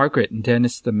played Margaret in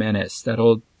Dennis the Menace, that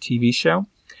old TV show.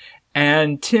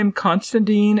 And Tim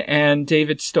Constantine and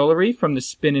David Stollery from the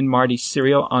Spin and Marty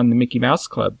serial on the Mickey Mouse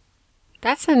Club.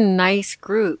 That's a nice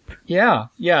group. Yeah,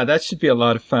 that should be a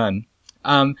lot of fun.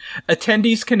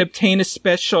 Attendees can obtain a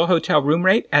special hotel room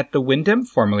rate at the Wyndham,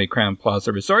 formerly Crowne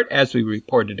Plaza Resort, as we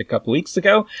reported a couple weeks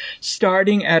ago,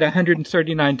 starting at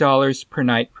 $139 per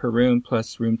night per room,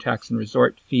 plus room tax and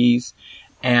resort fees.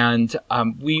 And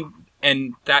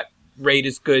that rate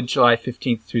is good July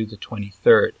 15th through the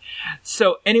 23rd.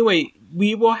 So anyway,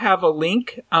 we will have a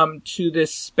link to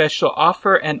this special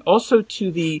offer and also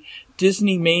to the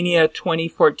Disney Mania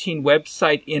 2014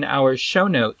 website in our show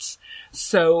notes.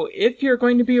 So if you're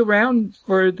going to be around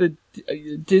for the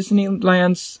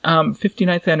Disneyland's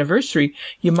 59th anniversary,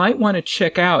 you might want to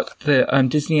check out the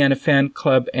Disneyana Fan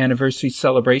Club anniversary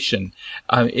celebration.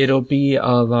 It'll be a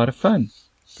lot of fun.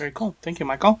 Very cool. Thank you,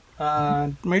 Michael.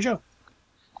 Mary Jo.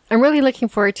 I'm really looking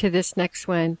forward to this next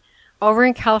one. Over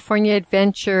in California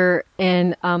Adventure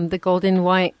in the Golden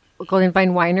Vine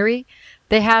Winery,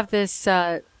 they have this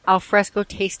Alfresco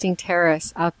tasting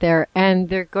terrace out there, and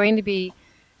they're going to be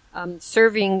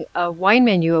serving a wine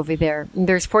menu over there. And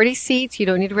there's 40 seats. You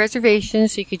don't need a reservation,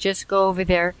 so you could just go over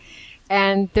there.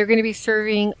 And they're going to be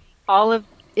serving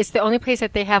it's the only place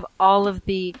that they have all of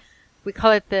we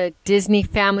call it the Disney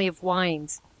family of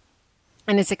wines.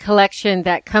 And it's a collection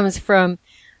that comes from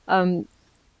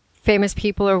famous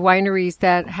people or wineries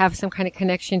that have some kind of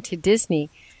connection to Disney.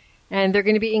 And they're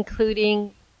going to be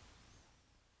including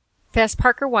Fess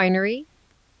Parker Winery,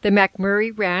 the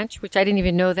McMurray Ranch, which I didn't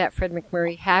even know that Fred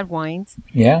McMurray had wines.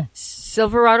 Yeah.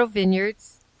 Silverado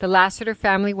Vineyards, the Lassiter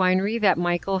Family Winery that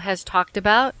Michael has talked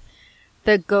about,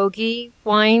 the Gogi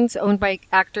Wines owned by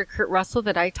actor Kurt Russell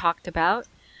that I talked about,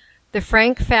 the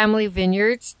Frank Family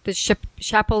Vineyards, the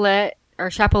Chapelet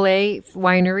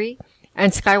Winery,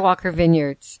 and Skywalker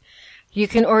Vineyards. You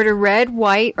can order red,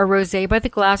 white, or rosé by the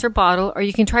glass or bottle, or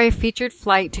you can try a featured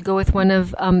flight to go with one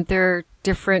of their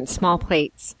different small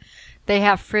plates. They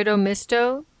have Fritto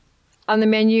Misto on the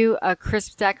menu, a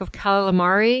crisp stack of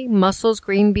calamari, mussels,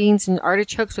 green beans, and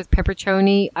artichokes with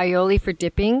pepperoni, aioli for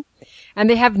dipping. And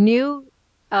they have new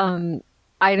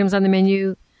items on the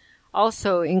menu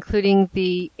also, including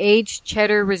the aged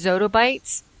cheddar risotto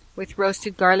bites with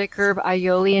roasted garlic herb,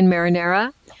 aioli, and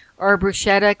marinara, or a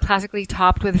bruschetta classically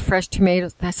topped with fresh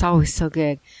tomatoes. That's always so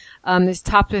good. It's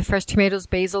topped with fresh tomatoes,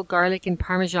 basil, garlic, and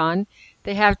parmesan.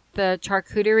 They have the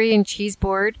charcuterie and cheese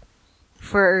board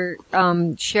for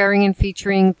sharing and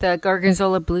featuring the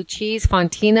Gorgonzola blue cheese,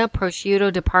 fontina,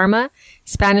 prosciutto de Parma,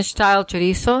 Spanish-style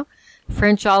chorizo,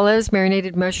 French olives,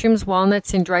 marinated mushrooms,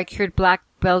 walnuts, and dry-cured black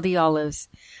Beldi olives.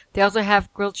 They also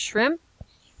have grilled shrimp,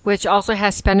 which also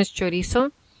has Spanish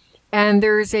chorizo. And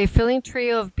there's a filling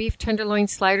trio of beef tenderloin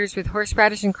sliders with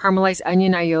horseradish and caramelized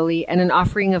onion aioli, and an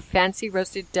offering of fancy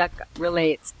roasted duck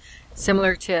rillettes,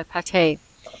 similar to pâté.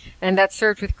 And that's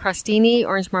served with crostini,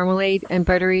 orange marmalade, and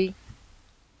buttery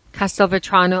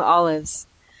Castelvetrano olives.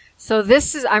 So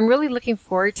I'm really looking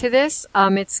forward to this.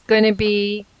 It's going to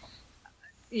be,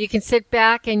 you can sit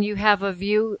back and you have a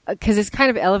view, because it's kind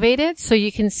of elevated, so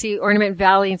you can see Ornament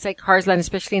Valley inside Cars Land,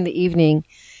 especially in the evening.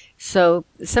 So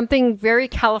something very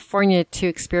California to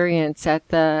experience at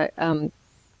the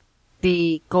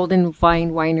Golden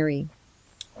Vine Winery.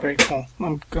 Very cool.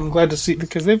 I'm glad to see,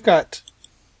 because they've got,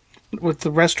 with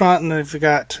the restaurant, and they've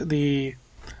got the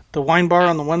wine bar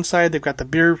on the one side, they've got the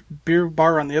beer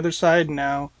bar on the other side, and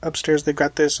now upstairs they've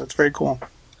got this, so it's very cool.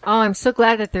 Oh, I'm so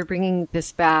glad that they're bringing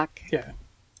this back. Yeah.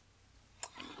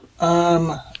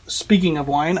 Speaking of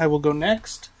wine, I will go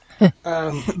next.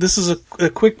 This is a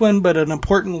quick one, but an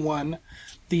important one.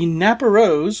 The Napa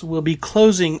Rose will be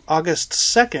closing August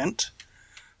 2nd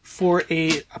for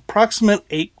a approximate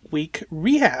 8-week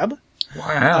rehab.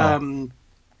 Wow.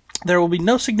 There will be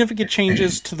no significant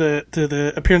changes to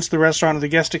the appearance of the restaurant or the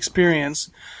guest experience,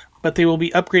 but they will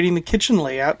be upgrading the kitchen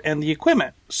layout and the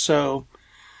equipment. So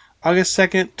August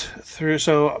 2nd through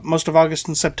most of August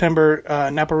and September,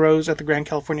 Napa Rose at the Grand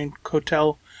Californian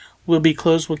Hotel will be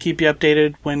closed. We'll keep you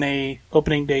updated when a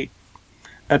opening date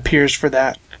appears for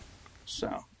that.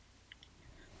 So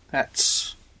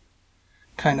that's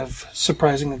kind of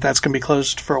surprising that that's going to be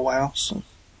closed for a while. So,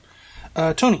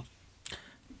 Tony.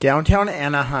 Downtown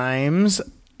Anaheim's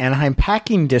Anaheim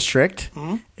Packing District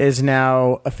is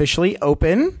now officially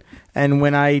open. And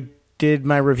when I did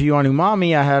my review on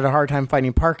Umami, I had a hard time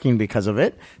finding parking because of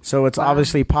it. So it's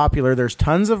obviously popular. There's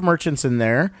tons of merchants in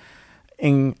there.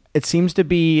 And it seems to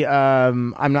be,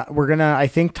 I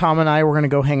think Tom and I were going to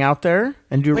go hang out there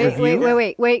and do a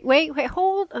review. Wait,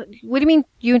 hold. What do you mean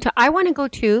you and Tom? I want to go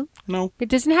too. No. It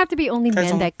doesn't have to be only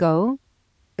men that go.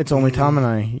 It's only Tom and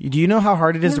I. Do you know how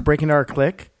hard it is to break into our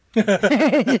clique?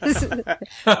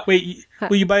 Wait,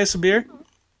 will you buy us a beer?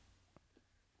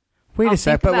 Wait a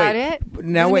sec, but wait.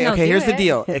 Now wait. Okay, here's the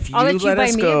deal. If you let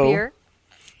us go,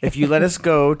 if you let us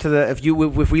go to the,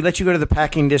 if we let you go to the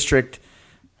packing district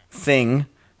thing,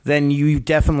 then you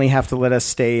definitely have to let us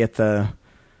stay at the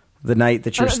night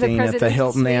that you're staying at the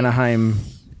Hilton Anaheim.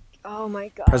 Oh my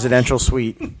god! Presidential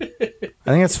suite. I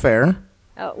think that's fair.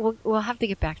 We'll have to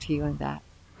get back to you on that.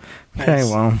 Okay,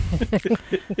 well.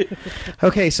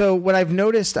 Okay, so what I've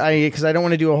noticed, because I don't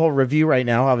want to do a whole review right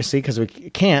now, obviously, because we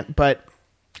can't, but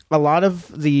a lot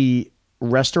of the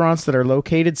restaurants that are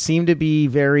located seem to be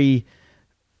very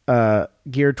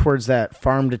geared towards that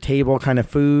farm-to-table kind of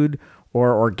food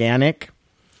or organic.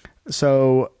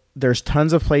 So there's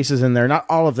tons of places in there. Not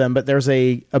all of them, but there's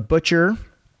a butcher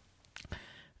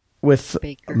with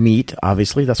meat,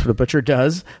 obviously. That's what a butcher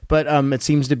does. But it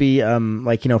seems to be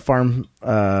farm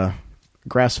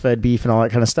grass-fed beef and all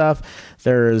that kind of stuff.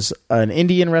 There's an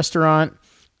Indian restaurant,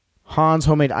 Han's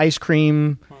Homemade Ice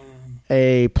Cream,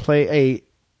 a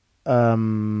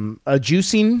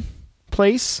juicing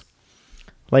place,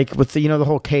 like with the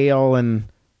whole kale and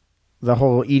the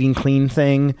whole eating clean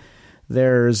thing.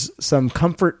 There's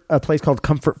a place called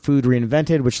Comfort Food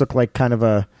Reinvented, which looked like kind of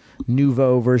a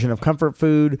nouveau version of comfort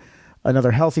food.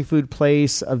 Another healthy food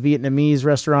place, a Vietnamese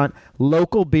restaurant,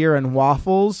 local beer and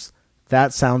waffles.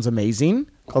 That sounds amazing.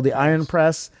 Called the Iron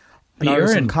Press.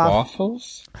 Beer and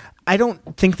waffles? I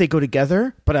don't think they go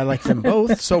together, but I like them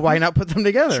both, so why not put them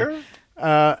together?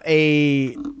 Sure.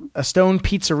 A Stone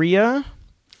Pizzeria,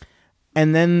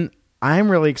 and then I'm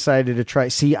really excited to try.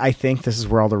 See, I think this is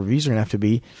where all the reviews are going to have to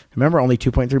be. Remember, only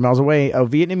 2.3 miles away. A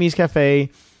Vietnamese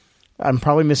cafe. I'm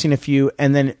probably missing a few.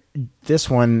 And then this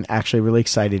one actually really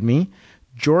excited me.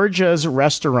 Georgia's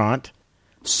Restaurant,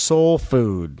 Soul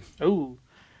Food. Ooh.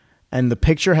 And the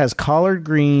picture has collard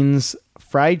greens,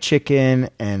 fried chicken,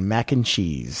 and mac and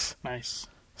cheese. Nice.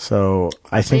 So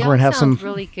I think we're going to have some.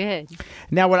 Really good.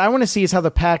 Now, what I want to see is how the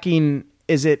packing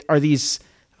are these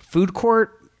food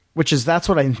court, that's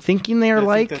what I'm thinking they are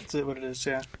like. That's what it is,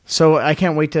 yeah. So I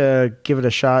can't wait to give it a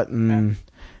shot. And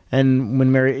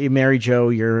when Mary Jo,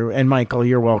 and Michael,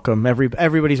 you're welcome.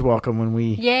 Everybody's welcome when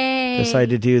we decide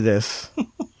to do this.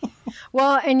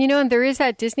 Well, and there is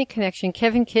that Disney connection.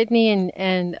 Kevin Kidney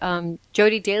and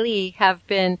Jodie Daly have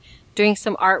been doing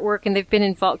some artwork, and they've been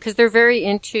involved because they're very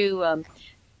into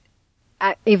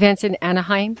events in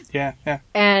Anaheim. Yeah.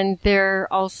 And they're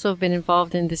also been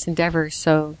involved in this endeavor.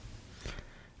 So,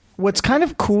 what's kind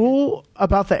of cool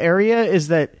about the area is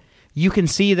that you can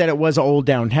see that it was old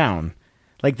downtown.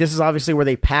 Like, this is obviously where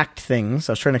they packed things.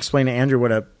 I was trying to explain to Andrew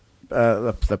what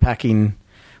the packing,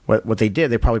 what they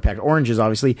did. They probably packed oranges,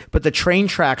 obviously, but the train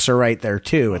tracks are right there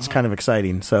too. It's kind of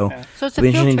exciting. So it's a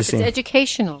field trip. It's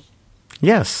educational.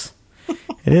 Yes,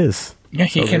 it is. Yeah,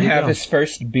 he can have his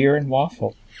first beer and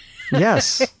waffle.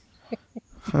 Yes,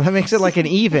 that makes it like an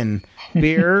even.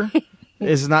 Beer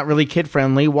is not really kid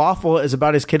friendly. Waffle is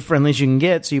about as kid friendly as you can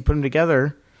get. So you put them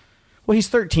together. Well, he's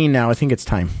 13 now. I think it's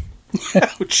time.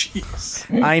 Oh,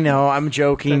 jeez. I know. I'm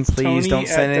joking. That's Please don't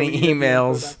send any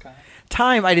emails.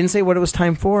 Time. I didn't say what it was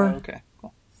time for. Oh, okay.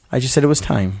 Cool. I just said it was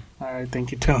time. All right.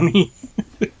 Thank you, Tony.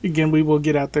 Again, we will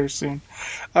get out there soon.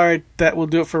 All right. That will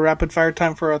do it for rapid fire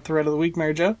time for our thread of the week,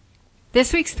 Mary Jo.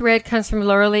 This week's thread comes from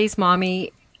Lorelei's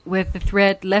mommy with the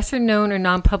thread lesser known or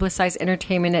non-publicized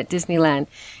entertainment at Disneyland.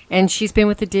 And she's been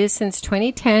with the Diz since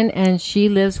 2010, and she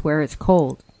lives where it's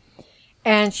cold.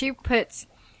 And she puts...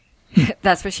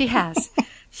 That's what she has.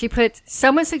 She puts,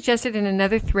 someone suggested in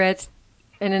another thread,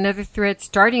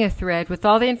 starting a thread with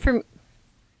all the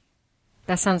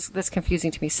that's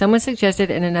confusing to me. Someone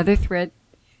suggested in another thread,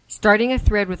 starting a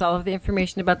thread with all of the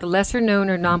information about the lesser known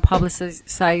or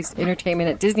non-publicized entertainment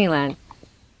at Disneyland.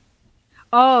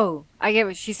 Oh, I get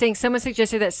what she's saying. Someone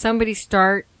suggested that somebody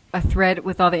start a thread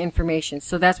with all the information.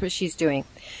 So that's what she's doing.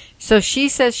 So she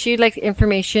says she'd like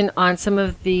information on some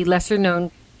of the lesser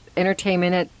known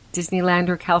entertainment at Disneyland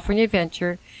or California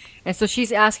Adventure. And so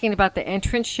she's asking about the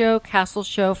entrance show, castle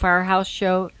show, firehouse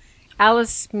show,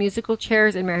 Alice musical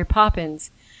chairs, and Mary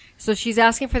Poppins. So she's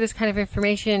asking for this kind of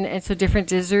information, and so different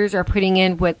Dizzers are putting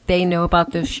in what they know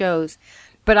about those shows.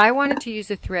 But I wanted to use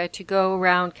a thread to go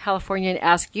around California and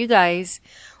ask you guys,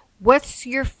 what's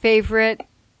your favorite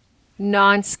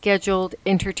non-scheduled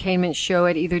entertainment show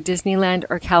at either Disneyland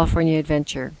or California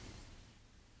Adventure?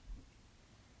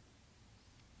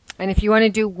 And if you want to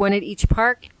do one at each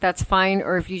park, that's fine.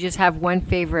 Or if you just have one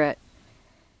favorite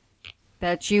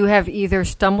that you have either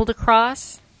stumbled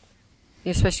across,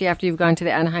 especially after you've gone to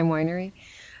the Anaheim Winery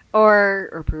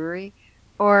or brewery,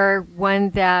 or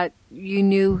one that you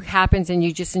knew happens and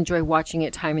you just enjoy watching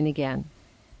it time and again.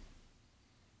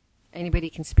 Anybody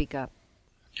can speak up.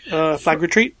 Flag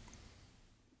Retreat?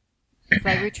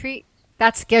 Flag Retreat?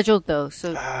 That's scheduled, though,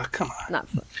 so come on. not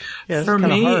fun. Yeah, For it's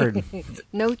kind me- of hard.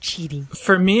 No cheating.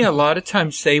 For me, a lot of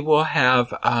times they will have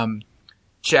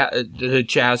the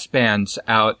jazz bands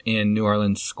out in New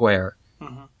Orleans Square.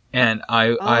 And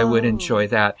I would enjoy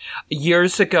that.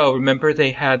 Years ago, remember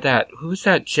they had that, who's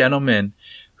that gentleman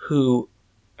who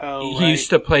he used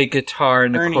to play guitar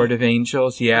in the Ernie. Court of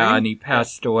Angels? Yeah, Ernie? and he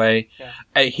passed away.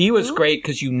 Yeah. He was great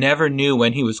because you never knew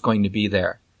when he was going to be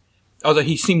there. Although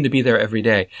he seemed to be there every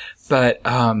day. But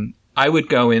I would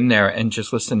go in there and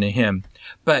just listen to him.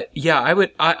 But yeah,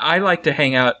 I like to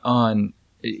hang out on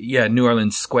New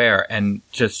Orleans Square and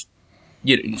just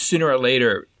sooner or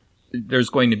later there's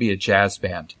going to be a jazz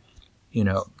band, And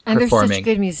performing. they're such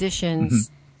good musicians.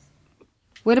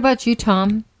 What about you,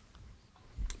 Tom?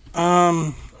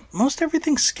 Most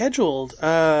everything's scheduled.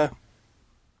 Well,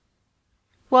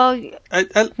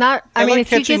 I not. I mean, like if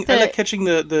catching, you get I like catching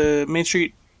the Main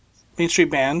Street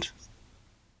band,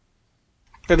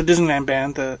 or the Disneyland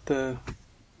band. The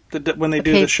when they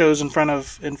do Okay. the shows in front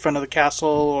of the castle,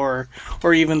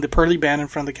 or even the Pearly band in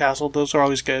front of the castle. Those are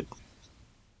always good.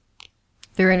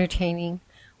 they're entertaining.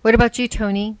 What about you,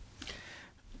 Tony?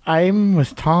 I'm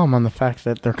with Tom on the fact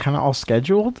that they're kind of all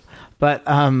scheduled, but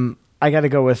I got to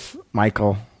go with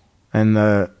Michael. And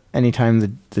anytime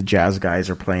the jazz guys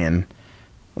are playing,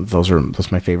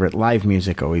 that's my favorite. Live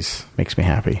music always makes me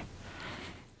happy.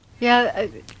 Yeah,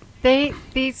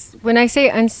 these when I say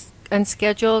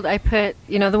unscheduled, I put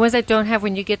the ones that don't have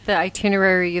when you get the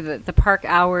itinerary, the park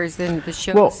hours, and the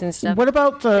shows and stuff. What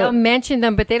about They'll mention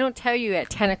them, but they don't tell you at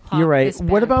 10 o'clock. You're right. this band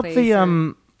What about plays the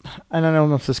or- I don't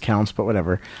know if this counts, but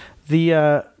whatever.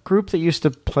 The group that used to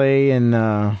play in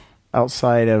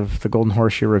outside of the Golden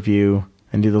Horseshoe Review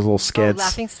and do those little skits.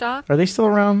 Laughing Stock? Are they still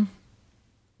around?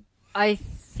 I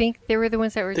think they were the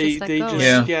ones that were They just let they go.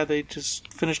 just they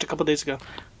just finished a couple days ago.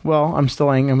 Well, I'm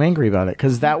angry about it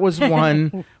because that was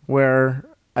one where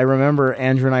I remember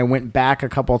Andrew and I went back a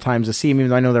couple of times to see them, even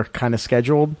though I know they're kind of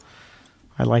scheduled.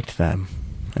 I liked them,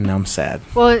 and now I'm sad.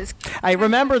 Well, I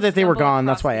remember that they were stumble gone.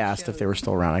 That's across why I the asked if shows. they were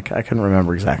still around. I couldn't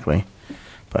remember exactly.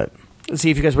 But let's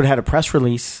see, if you guys would have had a press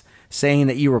release saying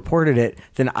that you reported it,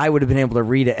 then I would have been able to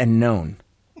read it and known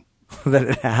that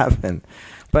it happened.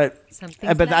 But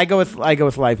I go with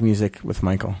live music with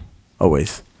Michael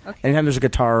always. Okay. Anytime there's a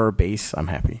guitar or bass, I'm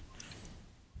happy.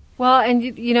 Well, and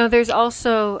there's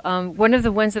also one of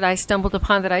the ones that I stumbled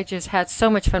upon that I just had so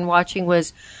much fun watching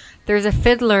was there's a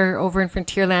fiddler over in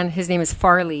Frontierland. His name is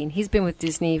Farley, and he's been with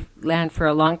Disneyland for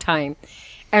a long time.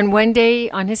 And one day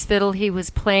on his fiddle, he was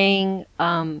playing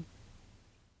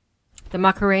the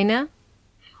Macarena.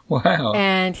 Wow.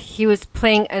 And he was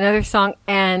playing another song,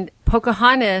 and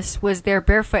Pocahontas was there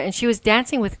barefoot, and she was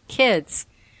dancing with kids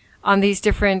on the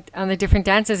different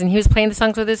dances, and he was playing the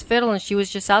songs with his fiddle, and she was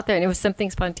just out there, and it was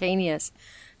something spontaneous.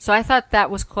 So I thought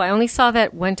that was cool. I only saw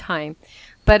that one time.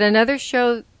 But another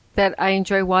show that I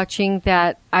enjoy watching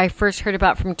that I first heard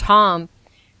about from Tom,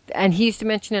 and he used to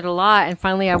mention it a lot, and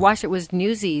finally I watched it, was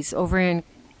Newsies over in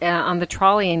on the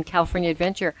trolley in California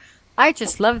Adventure. I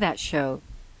just love that show.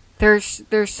 They're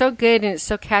so good, and it's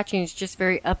so catchy, and it's just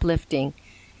very uplifting.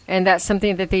 And that's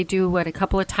something that they do, a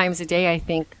couple of times a day, I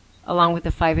think, along with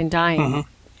the Five and Dime. Mm-hmm.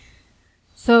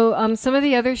 So some of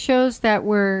the other shows that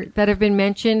have been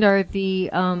mentioned are the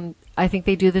I think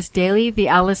they do this daily, the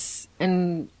Alice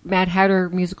and Mad Hatter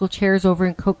musical chairs over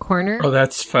in Coke Corner. Oh,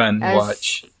 that's fun to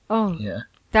watch. Oh, Yeah.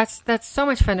 that's so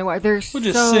much fun to watch. They're We're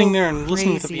just so sitting there and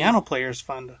listening to the crazy. piano player is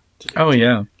fun to do. Oh,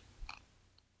 yeah.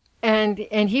 And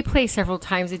he plays several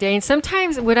times a day. And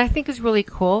sometimes what I think is really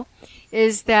cool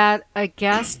is that a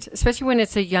guest, especially when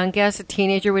it's a young guest, a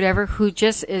teenager, whatever, who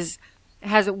just is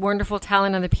has a wonderful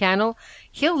talent on the piano,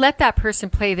 he'll let that person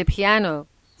play the piano,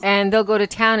 and they'll go to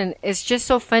town, and it's just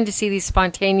so fun to see these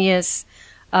spontaneous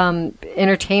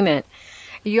entertainment.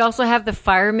 You also have the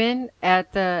firemen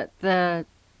at the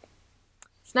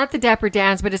it's not the Dapper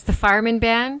Dans, but it's the fireman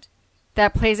band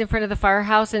that plays in front of the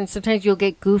firehouse, and sometimes you'll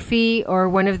get Goofy or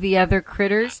one of the other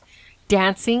critters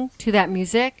dancing to that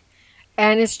music,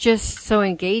 and it's just so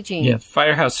engaging. Yeah,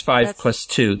 Firehouse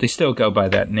 5+2. They still go by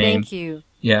that name. Thank you.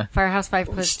 Yeah. Firehouse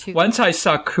 5+2. Once I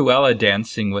saw Cruella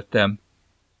dancing with them.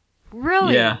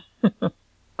 Really? Yeah.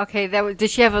 Okay, did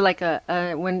she have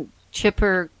a when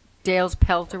Chipper Dale's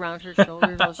pelt around her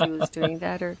shoulders while she was doing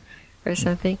that or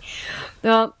something?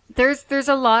 Well, there's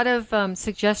a lot of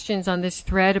suggestions on this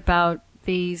thread about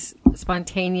these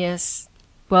spontaneous,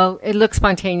 well, it looks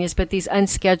spontaneous, but these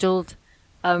unscheduled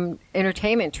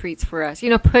entertainment treats for us.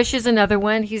 Push is another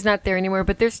one. He's not there anymore,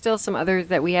 but there's still some others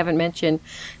that we haven't mentioned.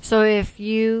 So if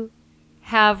you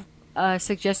have a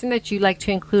suggestion that you'd like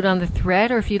to include on the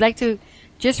thread, or if you'd like to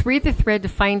just read the thread to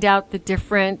find out the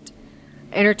different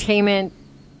entertainment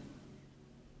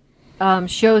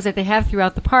shows that they have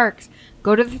throughout the parks,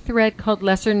 go to the thread called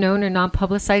Lesser Known or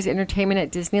Non-Publicized Entertainment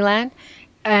at Disneyland,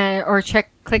 or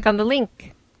click on the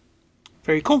link.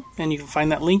 Very cool. And you can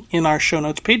find that link in our show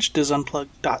notes page,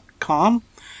 disunplug.com.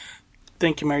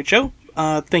 Thank you, Mary Jo.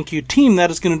 Thank you, team.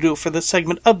 That is going to do it for this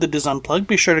segment of the Dis Unplugged.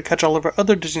 Be sure to catch all of our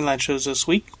other Disneyland shows this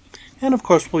week. And, of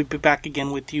course, we'll be back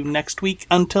again with you next week.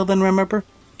 Until then, remember,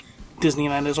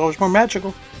 Disneyland is always more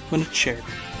magical when it's shared.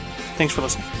 Thanks for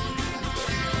listening.